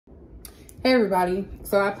Hey everybody,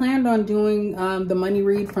 so I planned on doing the money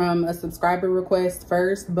read from a subscriber request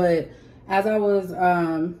first, but as I was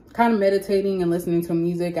kind of meditating and listening to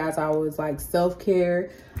music as I was like self-care,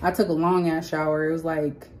 I took a long ass shower. It was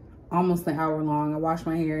like almost an hour long. I washed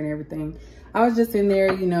my hair and everything. I was just in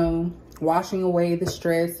there, you know, washing away the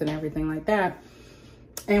stress and everything like that.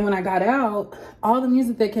 And when I got out, all the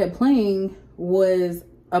music that kept playing was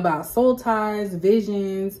about soul ties,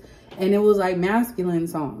 visions, and it was like masculine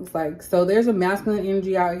songs. Like, so there's a masculine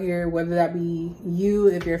energy out here, whether that be you,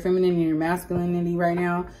 if you're feminine in your masculinity right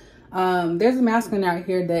now. There's a masculine out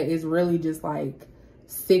here that is really just like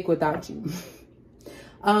sick without you.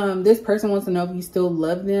 This person wants to know if you still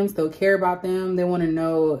love them, still care about them. They want to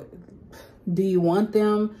know, do you want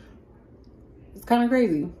them? It's kind of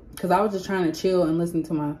crazy because I was just trying to chill and listen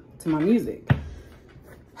to my music.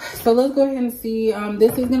 So let's go ahead and see.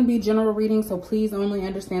 This is going to be general reading, so please only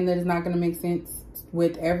understand that it's not going to make sense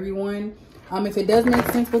with everyone. If it does make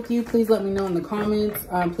sense with you, please let me know in the comments.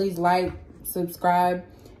 Please like, subscribe,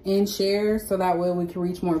 and share so that way we can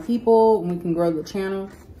reach more people and we can grow the channel.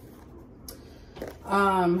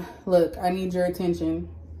 Look, I need your attention.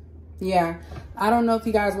 Yeah, I don't know if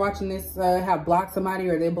you guys watching this have blocked somebody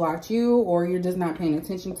or they blocked you or you're just not paying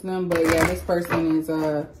attention to them. But yeah, this person is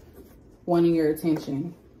wanting your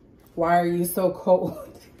attention. Why are you so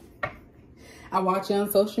cold? I watch you on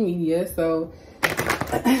social media, so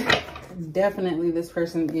definitely this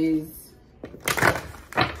person is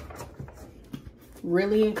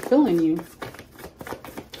really feeling you.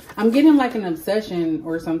 I'm getting like an obsession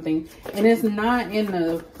or something, and it's not in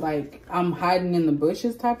the like I'm hiding in the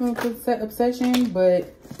bushes type of obsession,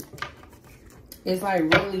 but it's like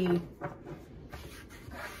really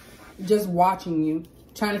just watching you,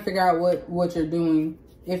 trying to figure out what you're doing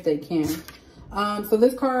if they can. So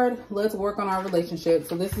this card, let's work on our relationship.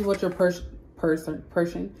 So this is what your person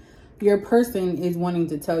is wanting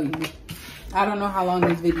to tell you. I don't know how long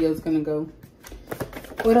this video is going to go.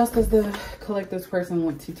 What else does the collective's person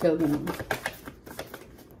want to tell them?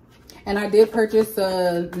 And I did purchase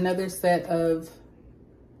another set of,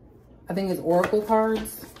 I think it's oracle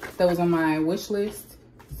cards that was on my wish list.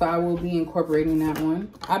 So I will be incorporating that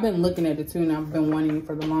one. I've been looking at it too, and I've been wanting it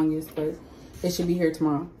for the longest, but it should be here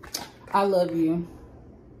tomorrow. I love you.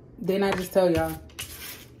 Didn't I just tell y'all?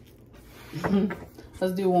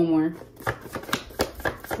 Let's do one more.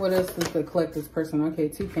 What else is the collective's person? Okay,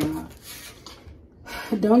 2 came out.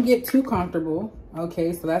 Don't get too comfortable.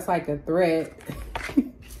 Okay, so that's like a threat.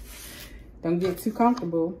 Don't get too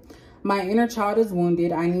comfortable. My inner child is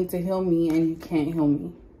wounded. I need to heal me and you can't heal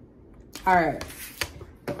me. All right.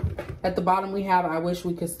 At the bottom we have, I wish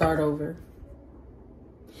we could start over.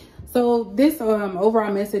 So this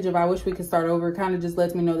overall message of I wish we could start over kind of just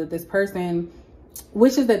lets me know that this person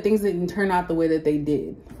wishes that things didn't turn out the way that they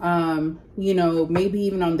did. You know, maybe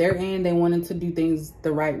even on their end, they wanted to do things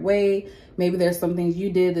the right way. Maybe there's some things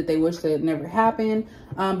you did that they wish that never happened.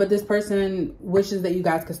 But this person wishes that you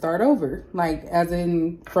guys could start over, like as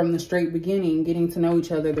in from the straight beginning, getting to know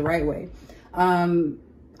each other the right way.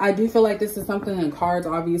 I do feel like this is something in cards,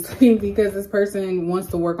 obviously, because this person wants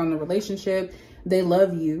to work on the relationship. They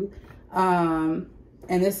love you. And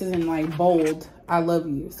this isn't like bold, I love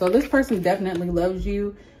you. So this person definitely loves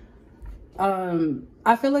you.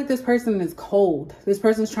 I feel like this person is cold. This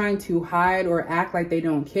person's trying to hide or act like they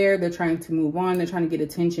don't care. They're trying to move on. They're trying to get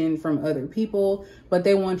attention from other people, but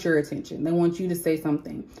they want your attention. They want you to say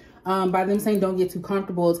something. By them saying don't get too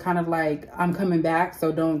comfortable, it's kind of like I'm coming back,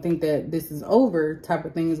 so don't think that this is over type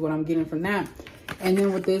of thing is what I'm getting from that. And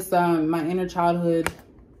then with this, my inner childhood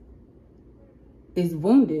is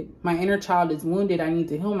wounded. My inner child is wounded. I need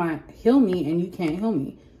to heal me and you can't heal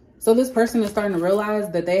me. So this person is starting to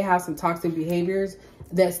realize that they have some toxic behaviors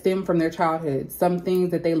that stem from their childhood. Some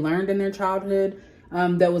things that they learned in their childhood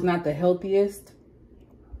that was not the healthiest.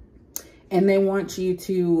 And they want you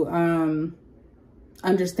to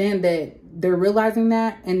understand that they're realizing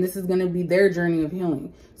that, and this is going to be their journey of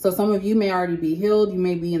healing. So some of you may already be healed. You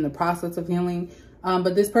may be in the process of healing.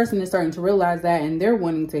 But this person is starting to realize that, and they're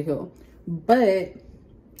wanting to heal. But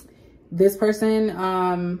this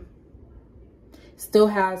person still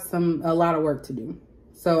has a lot of work to do.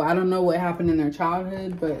 So I don't know what happened in their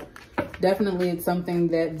childhood, but definitely it's something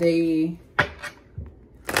that they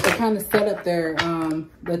kind of set up their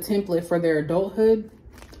the template for their adulthood.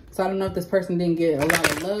 So I don't know if this person didn't get a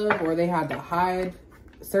lot of love or they had to hide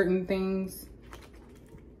certain things.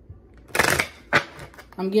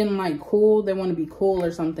 I'm getting like cool. They want to be cool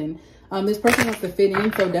or something. This person wants to fit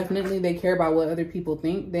in, so definitely they care about what other people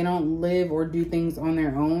think. They don't live or do things on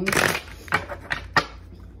their own.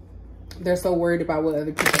 They're so worried about what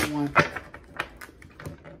other people want.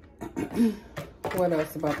 What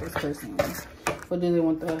else about this person? What do they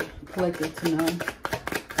want the collective to know?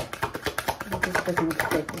 What this person wants the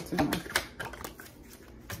collective to know?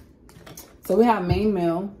 So we have main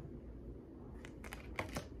male.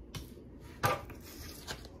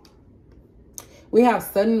 We have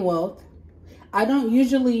sudden wealth. I don't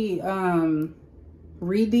usually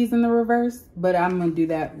read these in the reverse, but I'm going to do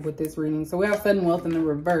that with this reading. So we have sudden wealth in the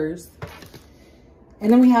reverse.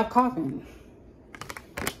 And then we have coffin.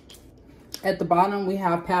 At the bottom, we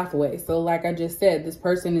have pathway. So like I just said, this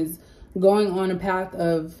person is going on a path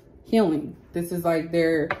of healing. This is like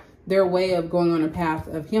their way of going on a path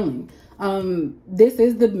of healing. This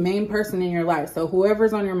is the main person in your life. So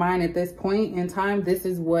whoever's on your mind at this point in time, this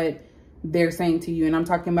is what they're saying to you. And I'm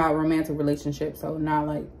talking about romantic relationships. So not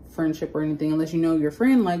like friendship or anything, unless you know your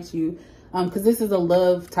friend likes you. Because this is a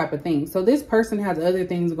love type of thing. So this person has other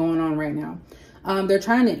things going on right now. They're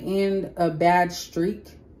trying to end a bad streak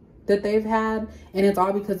that they've had, and it's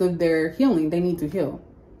all because of their healing. They need to heal.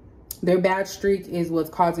 Their bad streak is what's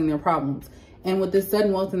causing their problems. And with this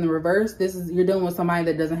sudden wealth in the reverse, this is, you're dealing with somebody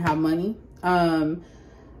that doesn't have money.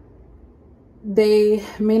 They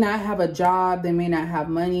may not have a job, they may not have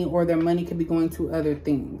money, or their money could be going to other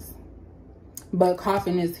things. But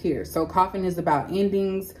coffin is here. So coffin is about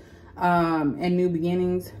endings and new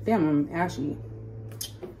beginnings. Damn, I'm ashy.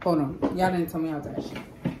 Hold on. Y'all didn't tell me I was ashy.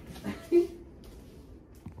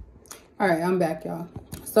 All right, I'm back, y'all.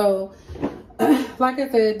 So, like I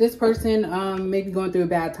said, this person may be going through a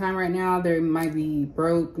bad time right now. They might be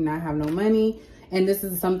broke, not have no money. And this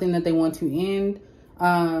is something that they want to end.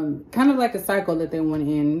 Kind of like a cycle that they want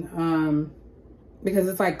to end. Because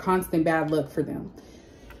it's like constant bad luck for them.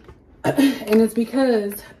 And it's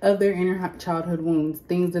because of their inner childhood wounds,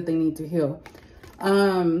 things that they need to heal.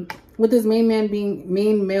 With this main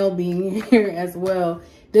male being here as well,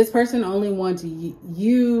 this person only wants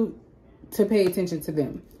you to pay attention to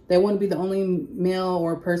them. They want to be the only male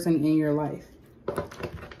or person in your life.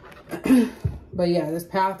 But yeah, this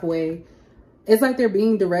pathway, it's like they're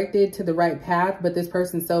being directed to the right path, but this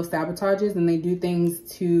person self-sabotages and they do things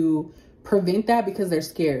to prevent that because they're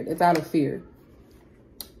scared. It's out of fear.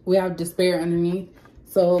 We have despair underneath.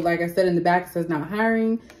 So like I said, in the back, it says not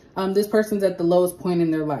hiring. This person's at the lowest point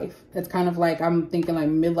in their life. It's kind of like, I'm thinking like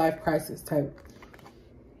midlife crisis type.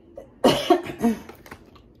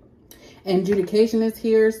 And adjudication is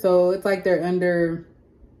here. So it's like they're under,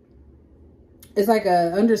 it's like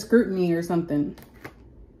under scrutiny or something.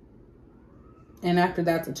 And after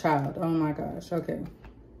that's a child. Oh my gosh. Okay.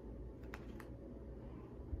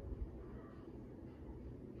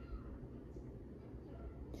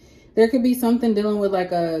 There could be something dealing with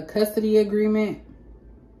like a custody agreement.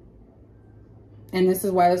 And this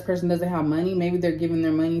is why this person doesn't have money. Maybe they're giving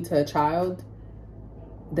their money to a child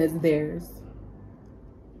that's theirs.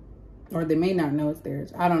 Or they may not know it's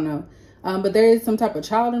theirs. I don't know. But there is some type of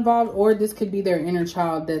child involved. Or this could be their inner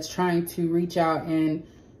child that's trying to reach out and,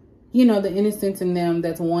 you know, the innocence in them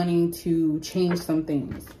that's wanting to change some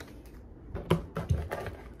things.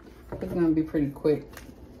 It's going to be pretty quick.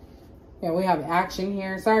 Yeah, we have action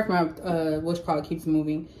here. Sorry if my what's called keeps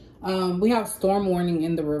moving. We have storm warning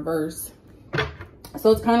in the reverse.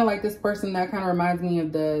 So it's kind of like this person that kind of reminds me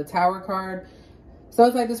of the Tower card. So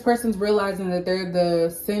it's like this person's realizing that they're the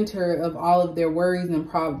center of all of their worries and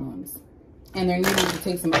problems. And they're needing to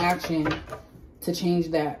take some action to change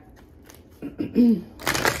that.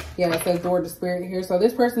 Yeah, it says door to spirit here. So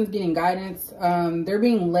this person's getting guidance. They're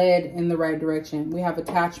being led in the right direction. We have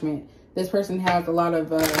attachment. This person has a lot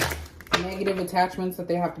of negative attachments that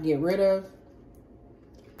they have to get rid of.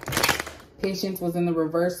 Patience was in the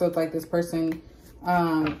reverse. So it's like this person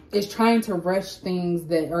is trying to rush things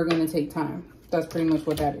that are going to take time. That's pretty much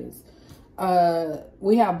what that is.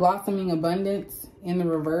 We have blossoming abundance in the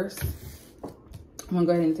reverse. I'm going to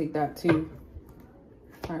go ahead and take that too.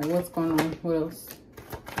 All right, what's going on? What else?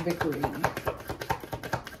 Victory.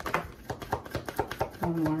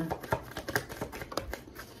 One more.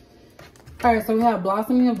 All right, so we have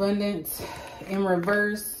blossoming abundance in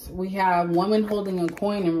reverse. We have woman holding a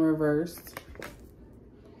coin in reverse.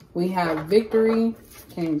 We have victory.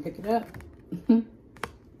 Can't even pick it up.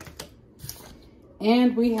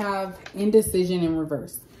 And we have indecision in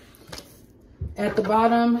reverse. At the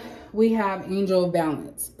bottom, we have angel of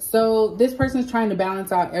balance. So this person's trying to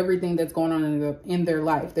balance out everything that's going on in their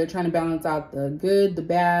life. They're trying to balance out the good, the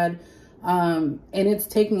bad, and it's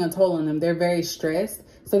taking a toll on them. They're very stressed.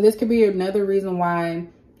 So this could be another reason why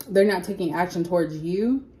they're not taking action towards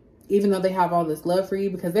you, even though they have all this love for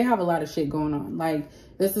you, because they have a lot of shit going on. Like,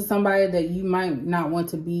 this is somebody that you might not want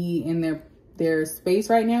to be in their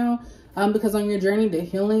space right now. Because on your journey to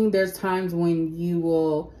healing, there's times when you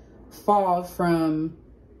will fall from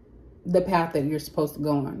the path that you're supposed to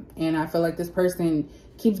go on. And I feel like this person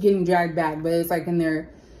keeps getting dragged back, but it's like in their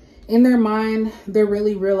mind, they're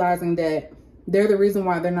really realizing that they're the reason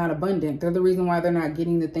why they're not abundant. They're the reason why they're not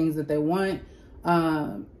getting the things that they want,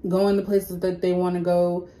 going the places that they want to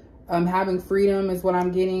go, having freedom is what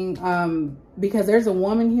I'm getting. Because there's a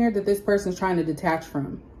woman here that this person's trying to detach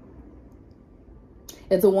from.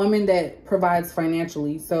 It's a woman that provides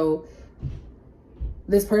financially. So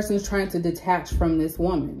this person's trying to detach from this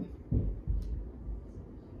woman.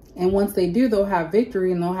 And once they do, they'll have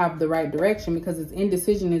victory and they'll have the right direction, because its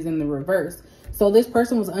indecision is in the reverse. So this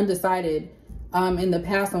person was undecided in the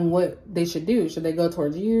past on what they should do. Should they go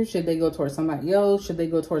towards you? Should they go towards somebody else? Should they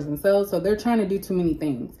go towards themselves? So they're trying to do too many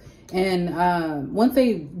things. And once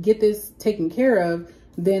they get this taken care of,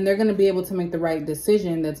 then they're going to be able to make the right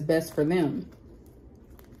decision that's best for them.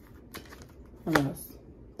 What else?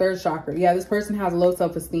 Third chakra. Yeah, this person has low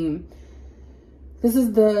self-esteem. This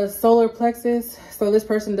is the solar plexus. So this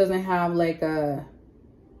person doesn't have like their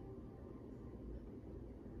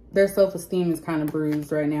self-esteem is kind of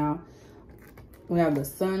bruised right now. We have the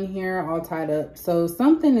sun here all tied up. So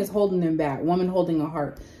something is holding them back. Woman holding a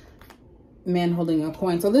heart. Man holding a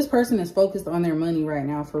coin. So this person is focused on their money right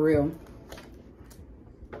now, for real.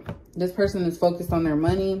 This person is focused on their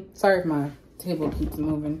money. Sorry if my table keeps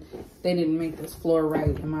moving. They didn't make this floor right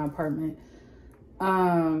in my apartment.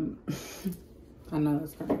 I know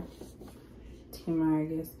it's kind of TMI, I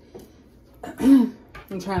guess.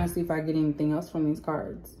 I'm trying to see if I get anything else from these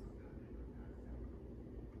cards.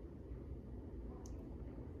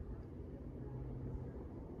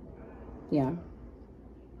 Yeah.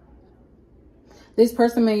 This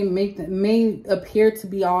person may appear to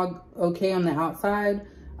be all okay on the outside,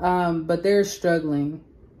 but they're struggling.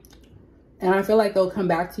 And I feel like they'll come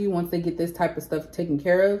back to you once they get this type of stuff taken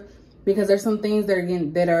care of, because there's some things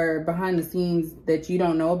that are behind the scenes that you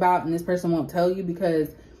don't know about, and this person won't tell you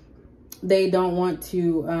because they don't want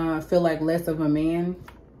to feel like less of a man.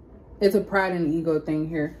 It's a pride and ego thing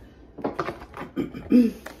here. All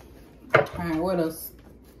right, what else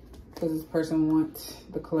does this person want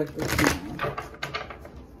the collective to know?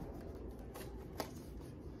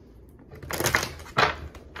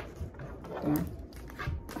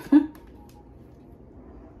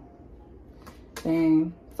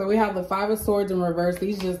 Dang. So we have the Five of Swords in reverse.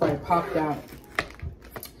 These just like popped out.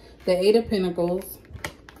 The Eight of Pentacles,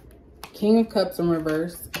 King of Cups in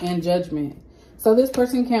reverse, and Judgment. So this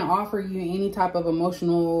person can't offer you any type of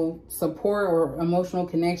emotional support or emotional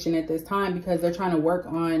connection at this time, because they're trying to work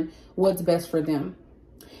on what's best for them.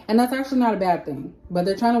 And that's actually not a bad thing, but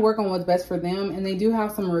they're trying to work on what's best for them. And they do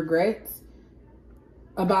have some regrets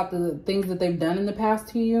about the things that they've done in the past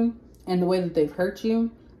to you and the way that they've hurt you.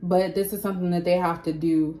 But this is something that they have to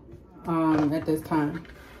do at this time.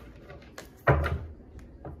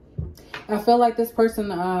 I feel like this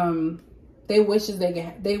person, they wish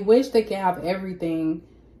they could have everything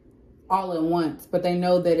all at once, but they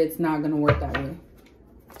know that it's not going to work that way.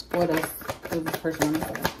 What else does this person want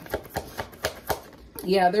to say?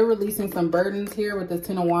 Yeah, they're releasing some burdens here with the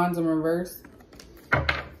Ten of Wands in reverse.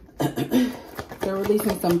 They're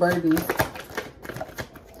releasing some burdens.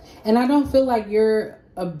 And I don't feel like you're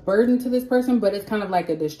a burden to this person, but it's kind of like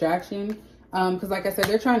a distraction. Because like I said,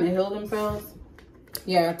 they're trying to heal themselves.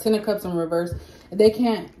 Yeah, Ten of Cups in reverse. They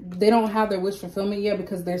don't have their wish fulfillment yet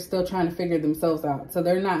because they're still trying to figure themselves out. So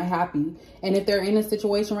they're not happy. And if they're in a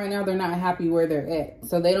situation right now, they're not happy where they're at.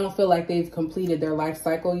 So they don't feel like they've completed their life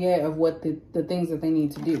cycle yet of what the things that they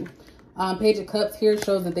need to do. Page of Cups here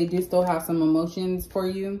shows that they do still have some emotions for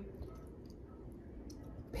you.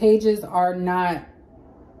 Pages are not,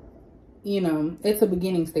 you know, it's the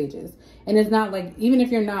beginning stages. And it's not like, even if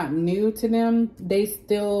you're not new to them, they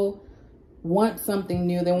still want something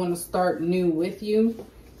new. They want to start new with you,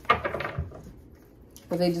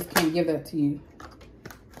 but they just can't give that to you.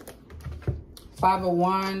 Five of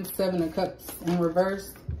Wands, Seven of Cups in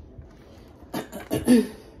reverse.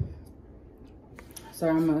 Sorry,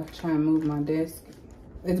 I'm gonna try and move my desk.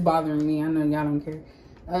 It's bothering me. I know y'all don't care.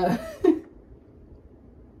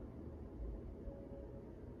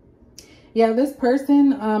 Yeah, this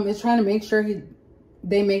person is trying to make sure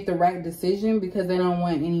they make the right decision because they don't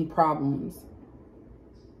want any problems.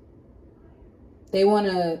 They want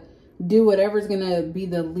to do whatever's going to be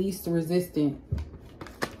the least resistant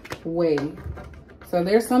way. So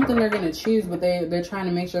there's something they're going to choose, but they're trying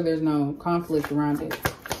to make sure there's no conflict around it.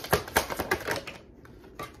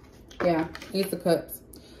 Yeah, Ace of Cups.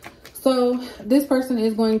 So this person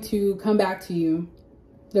is going to come back to you.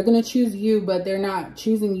 They're going to choose you, but they're not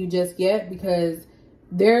choosing you just yet because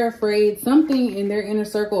they're afraid something in their inner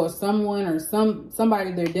circle or someone or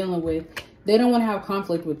somebody they're dealing with, they don't want to have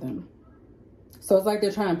conflict with them. So it's like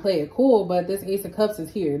they're trying to play it cool, but this Ace of Cups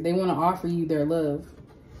is here. They want to offer you their love.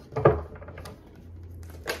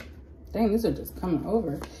 Dang, these are just coming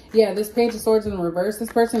over. Yeah, this Page of Swords in reverse.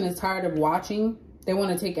 This person is tired of watching. They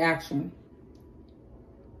want to take action.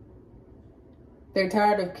 They're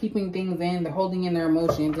tired of keeping things in. They're holding in their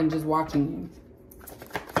emotions and just watching you.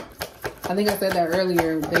 I think I said that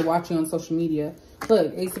earlier. They watch you on social media.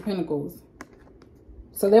 Look, Ace of Pentacles.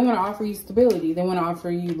 So they want to offer you stability. They want to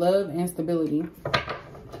offer you love and stability.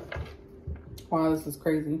 Wow, this is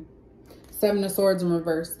crazy. Seven of Swords in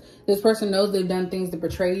reverse. This person knows they've done things to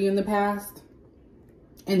betray you in the past.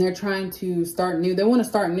 And they're trying to start new. They want to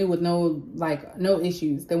start new with no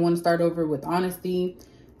issues. They want to start over with honesty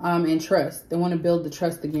and trust. They want to build the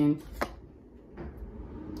trust again.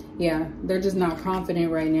 Yeah, they're just not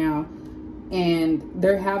confident right now. And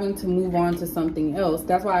they're having to move on to something else.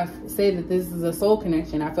 That's why I say that this is a soul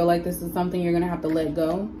connection. I feel like this is something you're going to have to let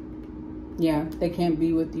go. Yeah, they can't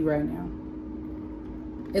be with you right now.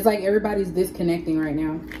 It's like everybody's disconnecting right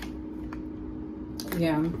now.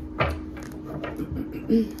 Yeah.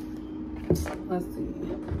 Let's see.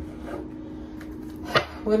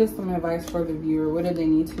 What is some advice for the viewer? What do they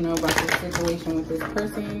need to know about this situation with this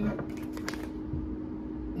person?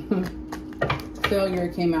 Failure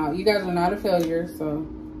came out. You guys are not a failure, so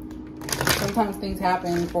sometimes things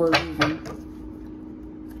happen for a reason.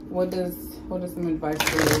 What is some advice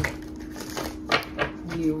for the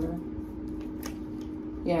viewer?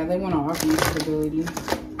 Yeah, they want to offer you stability.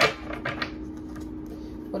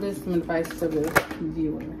 What is some advice for the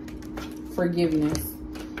viewer? Forgiveness.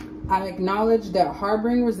 I acknowledge that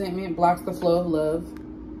harboring resentment blocks the flow of love.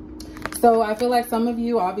 So I feel like some of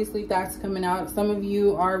you, obviously that's coming out, some of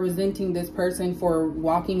you are resenting this person for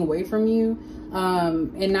walking away from you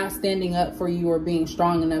and not standing up for you or being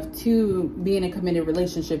strong enough to be in a committed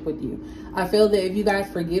relationship with you. I feel that if you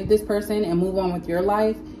guys forgive this person and move on with your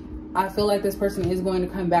life, I feel like this person is going to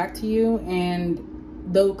come back to you, and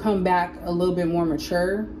they'll come back a little bit more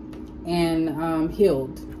mature and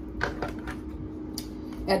healed.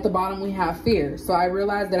 At the bottom, we have fear. So I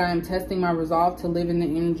realize that I am testing my resolve to live in the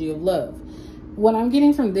energy of love. What I'm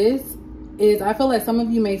getting from this is I feel like some of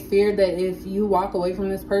you may fear that if you walk away from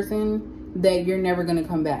this person, that you're never going to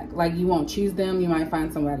come back. Like you won't choose them. You might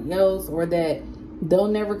find somebody else, or that they'll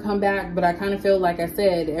never come back. But I kind of feel, like I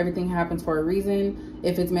said, everything happens for a reason.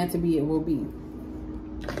 If it's meant to be, it will be.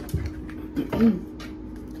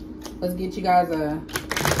 Let's get you guys a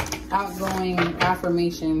outgoing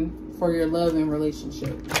affirmation for your love and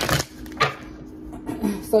relationship.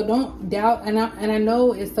 So don't doubt, and I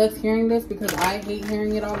know it sucks hearing this because I hate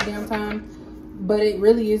hearing it all the damn time, but it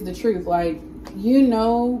really is the truth. Like, you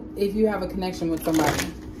know, if you have a connection with somebody,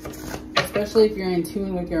 especially if you're in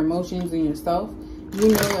tune with your emotions and yourself, you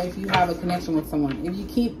know if you have a connection with someone. If you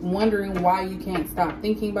keep wondering why you can't stop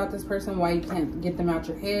thinking about this person, why you can't get them out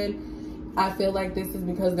your head, I feel like this is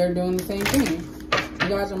because they're doing the same thing. You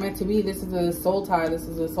guys are meant to be. This is a soul tie. This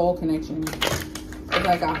is a soul connection. It's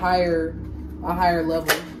like a higher level.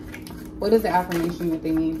 What is the affirmation that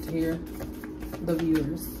they need to hear? The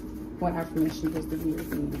viewers. What affirmation does the viewers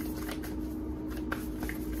need?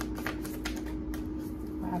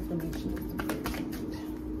 What affirmation does the viewers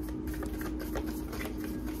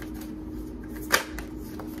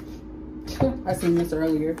need? I seen this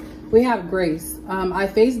earlier. We have grace. I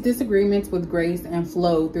face disagreements with grace and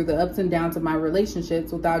flow through the ups and downs of my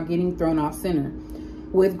relationships without getting thrown off center.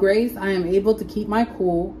 With grace, I am able to keep my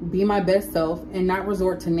cool, be my best self, and not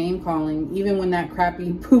resort to name calling, even when that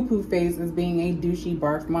crappy poo-poo face is being a douchey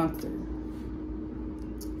barf monster.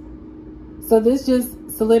 So this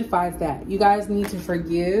just solidifies that. You guys need to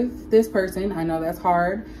forgive this person. I know that's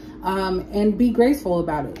hard. And be graceful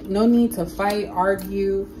about it. No need to fight,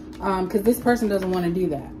 argue, because this person doesn't want to do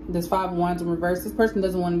that. This Five of Wands in reverse, this person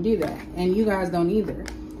doesn't want to do that. And you guys don't either.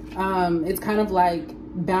 It's kind of like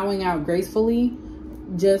bowing out gracefully.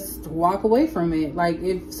 Just walk away from it. Like,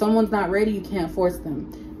 if someone's not ready, you can't force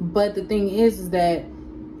them. But the thing is that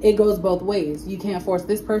it goes both ways. You can't force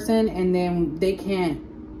this person, and then they can't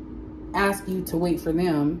ask you to wait for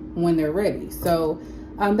them when they're ready. So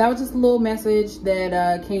that was just a little message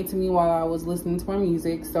that came to me while I was listening to my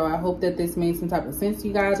music. So I hope that this made some type of sense to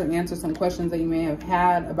you guys, or answer some questions that you may have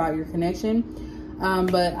had about your connection.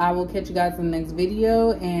 But I will catch you guys in the next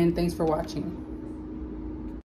video, and thanks for watching.